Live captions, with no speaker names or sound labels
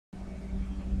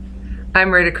I'm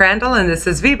Rita Crandall and this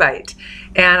is VBITE.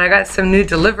 And I got some new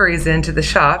deliveries into the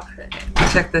shop.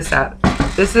 Check this out.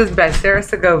 This is by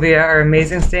Segovia, our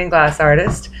amazing stained glass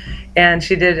artist. And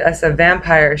she did us a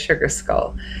vampire sugar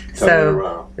skull.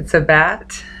 So it's a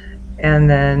bat, and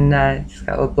then it's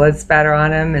got a little blood spatter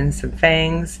on him and some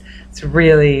fangs. It's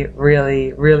really,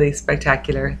 really, really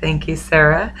spectacular. Thank you,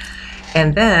 Sarah.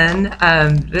 And then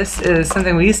this is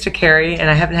something we used to carry, and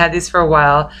I haven't had these for a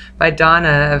while, by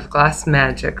Dawna of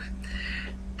Magik.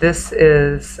 This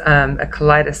is a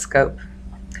kaleidoscope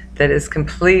that is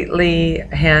completely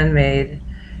handmade.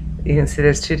 You can see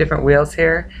there's two different wheels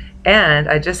here. And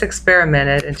I just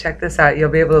experimented, and check this out. You'll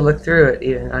be able to look through it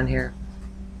even on here.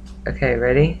 Okay,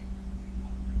 ready?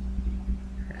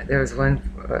 There was one,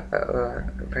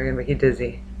 probably gonna make you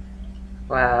dizzy.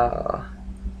 Wow.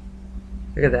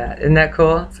 Look at that. Isn't that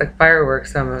cool? It's like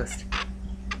fireworks almost.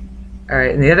 All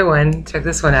right, and the other one, check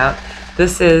this one out.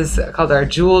 This is called our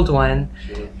jeweled one.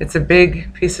 It's a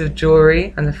big piece of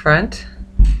jewelry on the front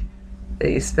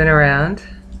that you spin around.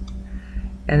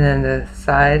 And then the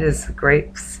side is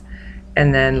grapes.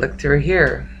 And then look through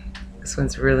here. This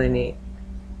one's really neat.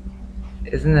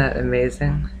 Isn't that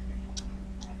amazing?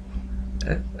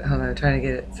 Oh, hold on, I'm trying to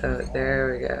get it. So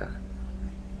there we go.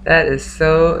 That is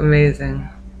so amazing.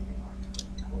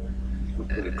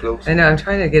 Put it closer. I know, I'm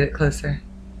trying to get it closer.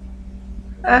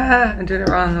 Ah, I'm doing it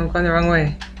wrong. I'm going the wrong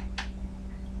way.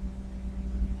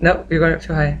 Nope, you're going up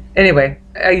too high. Anyway,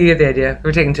 you get the idea.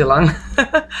 We're taking too long.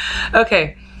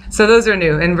 Okay, so those are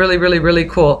new and really, really, really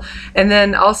cool. And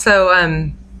then also,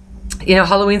 you know,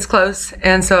 Halloween's close,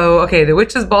 and so, okay, the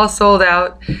Witch's Ball sold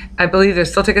out. I believe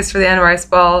there's still tickets for the Anne Rice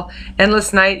Ball.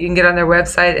 Endless Night, you can get on their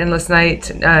website, Endless Night,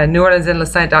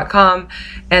 NewOrleansEndlessNight.com.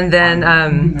 And then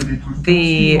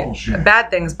the Bad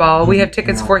Things Ball, we have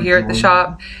tickets for here at the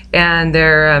shop, and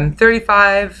they're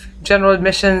 35 general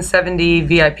admission, 70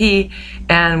 VIP,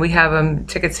 and we have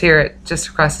tickets here at just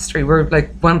across the street. We're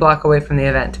like 1 block away from the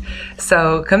event.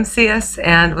 So come see us,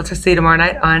 and we'll see you tomorrow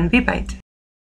night on VBITE.